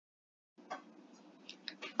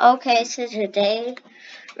Okay, so today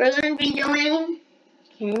we're going to be doing,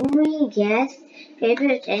 can we guess,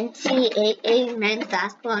 favorite NCAA men's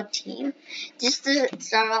basketball team? Just to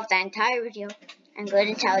start off the entire video, I'm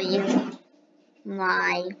going to tell you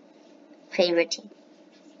my favorite team.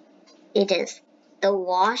 It is the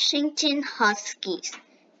Washington Huskies.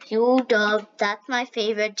 UW, that's my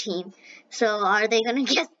favorite team. So are they going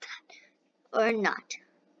to guess that or not?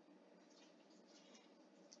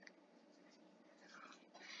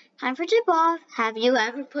 Time for tip off. Have you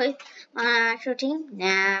ever played on an actual team?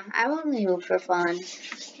 Nah, I only root for fun.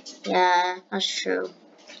 Yeah, that's true.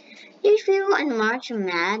 Usually when March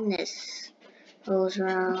Madness goes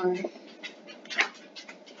around,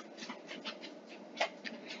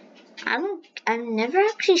 I've never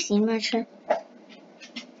actually seen March Madness.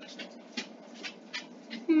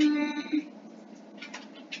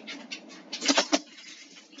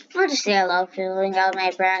 I'll just say I love filling out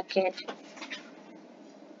my bracket.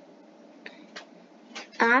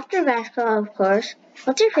 After basketball, of course,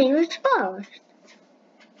 what's your favorite sport?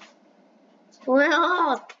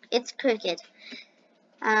 Well, it's cricket.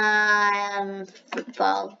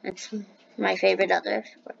 Football. It's my favorite other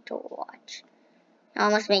sport to watch. I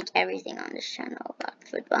almost make everything on this channel about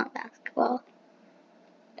football and basketball.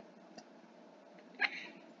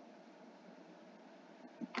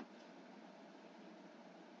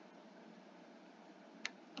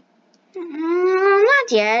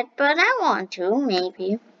 Not yet, but I want to,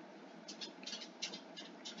 maybe.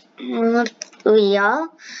 We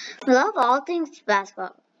all love all things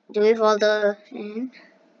basketball. Do we follow the end?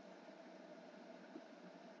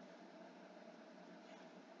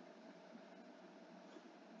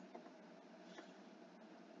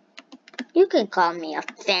 You can call me a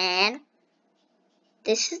fan.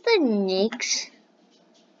 This is the Knicks.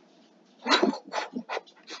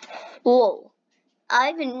 Whoa.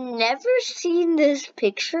 I've never seen this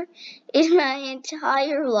picture in my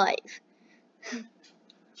entire life.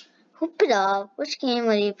 Hoop it up. Which game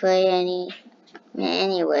would you play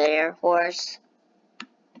anywhere, horse?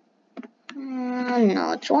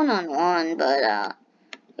 No, it's one-on-one, but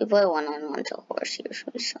we play one-on-one to horse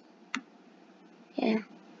usually, so yeah.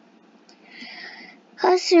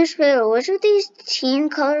 Seriously, which of these team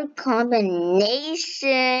color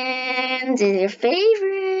combinations is your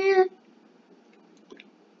favorite?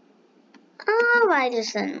 I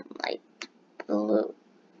just like blue.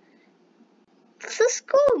 It's the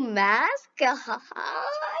school mascot.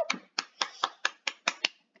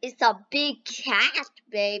 It's a big cat,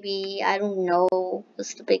 baby. I don't know.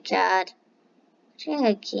 It's the big cat. Watching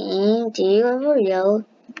a game. Do you ever yell?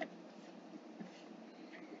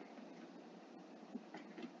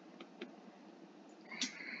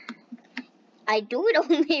 I do it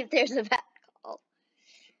only if there's a basketball.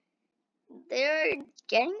 They're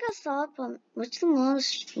getting us up on what's the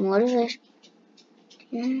most motivation?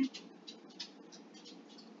 Yeah.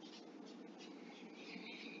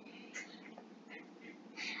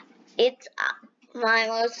 It's my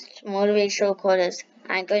most motivational quote is,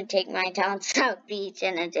 I'm going to take my town South Beach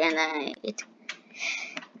and a night.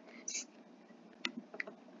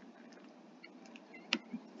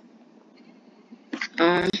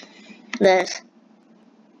 This.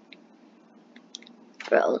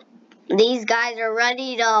 Bro, these guys are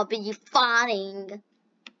ready to be fighting.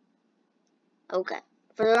 Okay.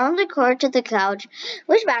 From the court to the couch,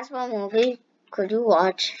 which basketball movie could you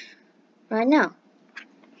watch right now?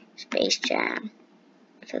 Space Jam.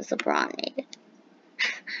 Because LeBron made it.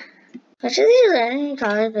 Which of these learning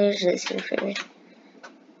college players is your favorite?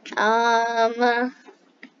 I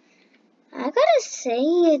gotta say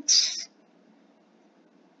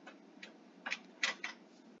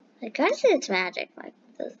it's Magic. Like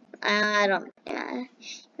this. I don't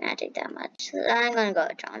Magic that much. So I'm gonna go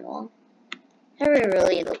with John Wall. I never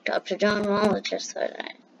really looked up to John Wall. It's just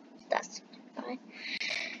that that's fine.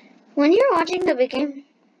 When you're watching the big game,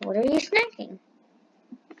 what are you snacking?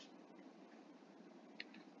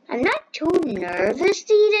 I'm not too nervous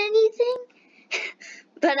to eat anything,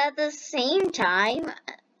 but at the same time,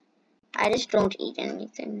 I just don't eat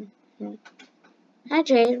anything. Hi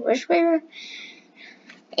Jade, which flavor?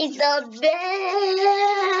 It's the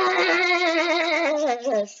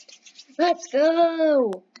best! Let's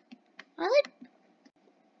go! I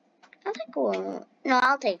like one. No,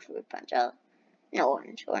 I'll take fruit punch. No,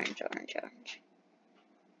 orange. You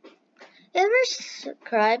ever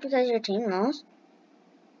cry because your team lost?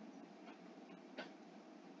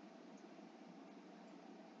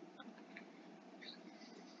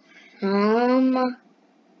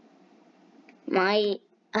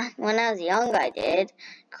 When I was young, I did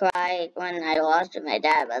cry when I lost to my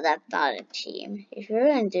dad, but that's not a team. If you're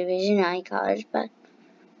in Division I college, but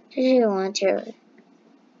Do you want to?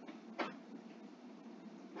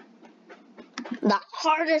 The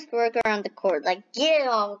hardest worker on the court. Like,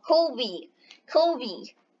 yeah, Kobe.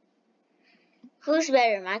 Who's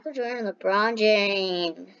better, Michael Jordan or LeBron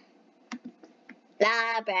James?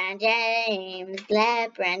 LeBron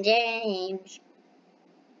James.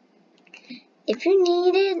 If you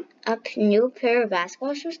needed a new pair of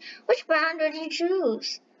basketball shoes, which brand would you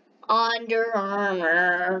choose? Under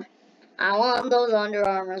Armour. I want those Under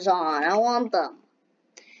Armours on. I want them.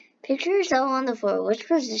 Picture yourself on the floor. Which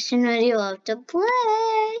position would you love to play?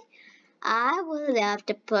 I would love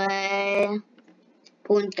to play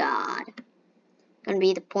point guard. Gonna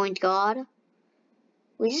be the point guard.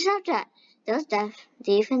 We just have to. Does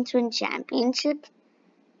defense win championships?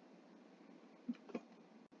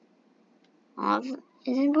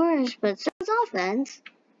 Isn't worse, but so is offense.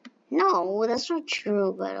 No, that's not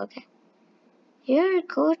true, but okay. You're a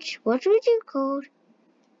coach. What would you code?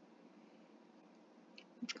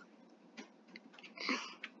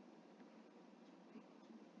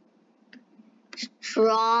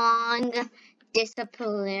 Strong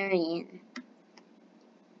disciplinarian.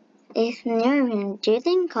 If never, do you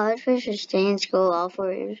think college players should stay in school all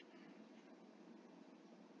 4 years?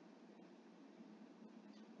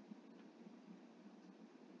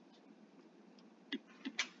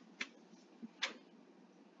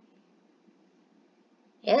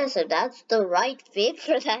 Yes, if that's the right fit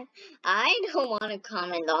for that. I don't want to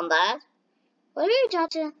comment on that. What are you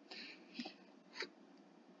talking?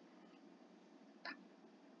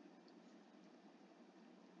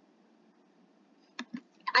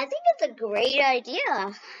 I think it's a great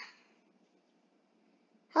idea.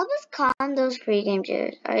 Help us calm those pregame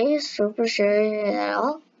jitters. Are you super sure at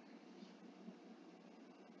all?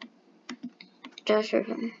 Just for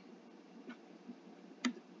him.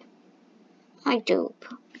 I dope.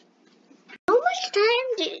 How much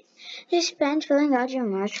time do you spend filling out your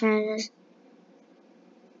March Madness?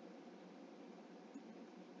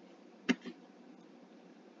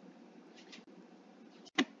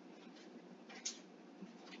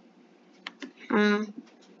 I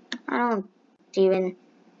don't even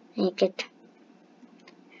make it.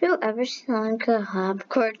 Have you ever seen Lanka hop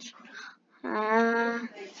courts? Hey,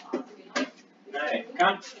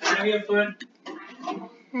 come here, food.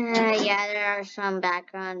 Yeah, there are some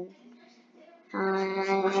background.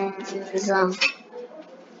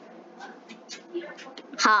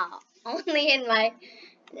 How? Only in my.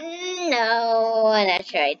 No, and I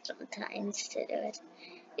tried sometimes to do it.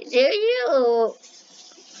 Do you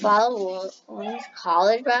follow women's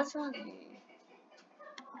college basketball?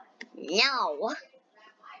 No.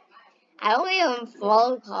 I don't even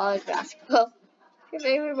follow college basketball. Your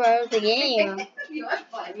favorite part of the game?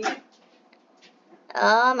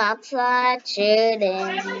 I'm outside shooting.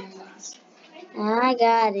 I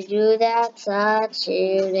gotta do that outside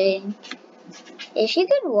shooting. If you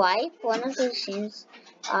could wipe one of the scenes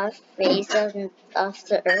off face of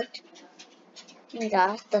the earth, and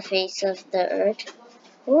off the face of the earth,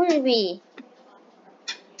 who would it be?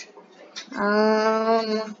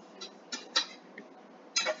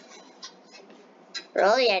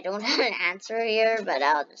 Really, I don't have an answer here, but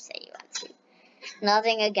I'll just say UNC.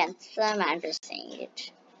 Nothing against them, I'm just saying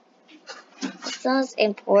it. What's the most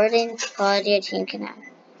important quality a team can have?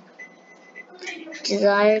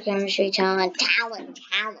 Desire, chemistry, talent.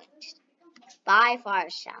 By far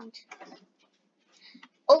talent.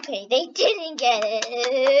 Okay, they didn't get it.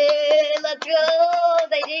 Let's go.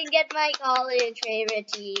 They didn't get my college favorite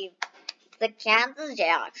team. The Kansas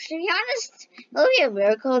Jayhawks. To be honest, it would be a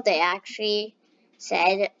miracle if they actually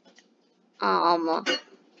said,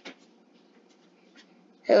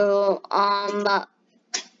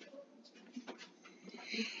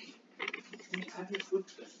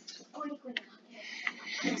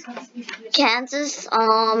 Kansas,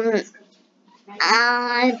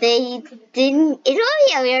 they didn't. It would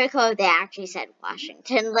be a miracle if they actually said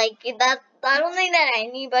Washington. Like that. I don't think that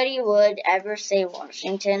anybody would ever say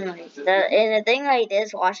Washington. Like in a thing like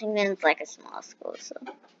this, Washington's like a small school. So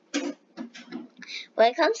when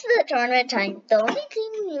it comes to the tournament time, the only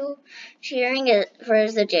team you cheering for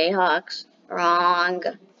is the Jayhawks. Wrong.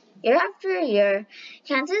 Year after year,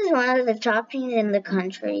 Kansas is one of the top teams in the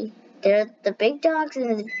country. They're the big dogs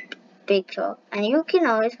in the Big 12, and you can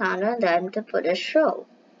always count on them to put a show.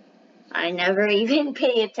 I never even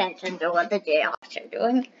pay attention to what the Jayhawks are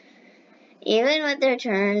doing. Even with their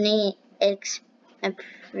tourney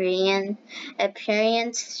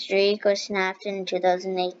appearance streak was snapped in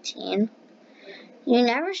 2018, you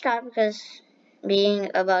never stop because being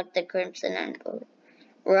about the crimson and blue.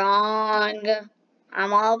 Wrong.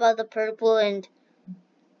 I'm all about the purple and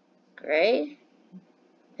gray.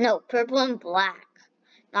 No, purple and black.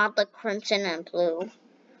 Not the crimson and blue.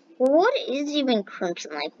 What is even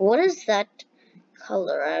crimson? Like, what is that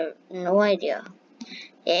color? I have no idea.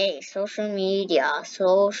 Hey, social media.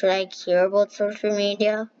 So, should I care about social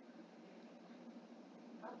media?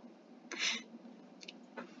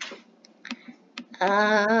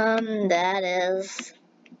 That is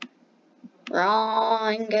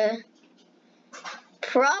wrong.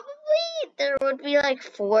 Probably there would be like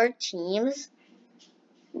 4 teams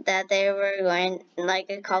that they were going, like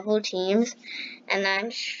a couple teams, and I'm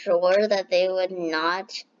sure that they would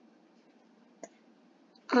not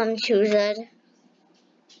choose it.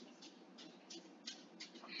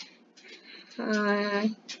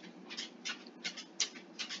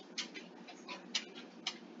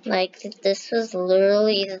 Like, this was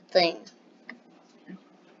literally the thing.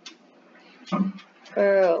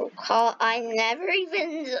 Bro, I'm never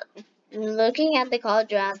even looking at the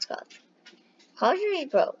college mascots. College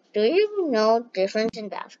bro, do you know difference in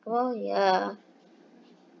basketball? Yeah.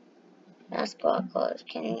 Basketball coach,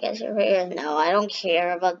 can you guess your favorite? No, I don't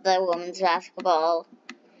care about the women's basketball.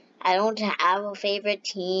 I don't have a favorite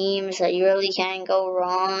team, so you really can't go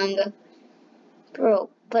wrong. Bro,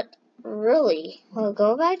 but really, we'll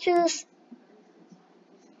go back to this.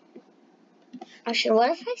 Actually, what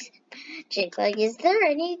if I said magic? Like, is there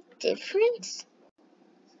any difference?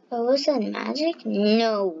 What was that, magic?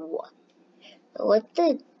 No. But would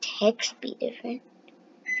the text be different?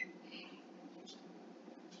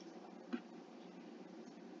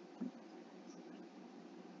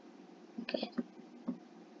 Okay.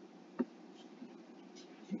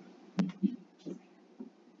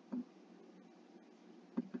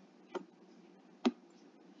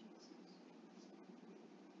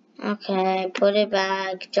 Okay, put it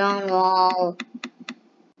back. John Wall.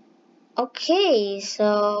 Okay,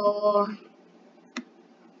 so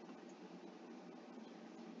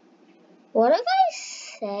what if I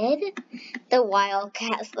said the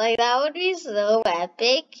Wildcats? Like, that would be so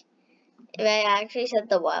epic if I actually said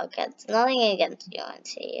the Wildcats. Nothing against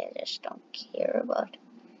UNC, I just don't care about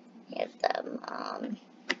them.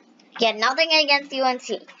 Yeah, nothing against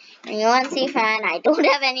UNC. I'm a UNC fan. I don't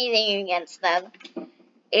have anything against them.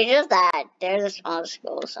 It's just that they're the small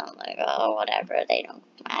school, so I'm like, oh, whatever. They don't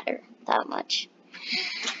matter that much.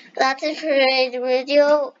 That's it for today's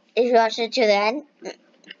video. If you watched it to the end,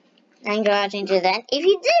 thanks for watching to the end. If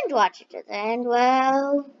you didn't watch it to the end,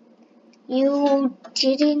 well, you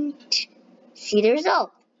didn't see the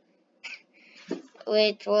result,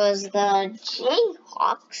 which was the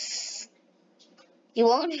Jayhawks. You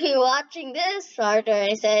won't be watching this after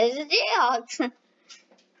I say it's the Jayhawks.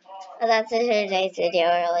 That's it for today's video,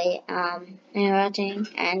 really. Thanks for watching,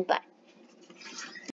 and bye.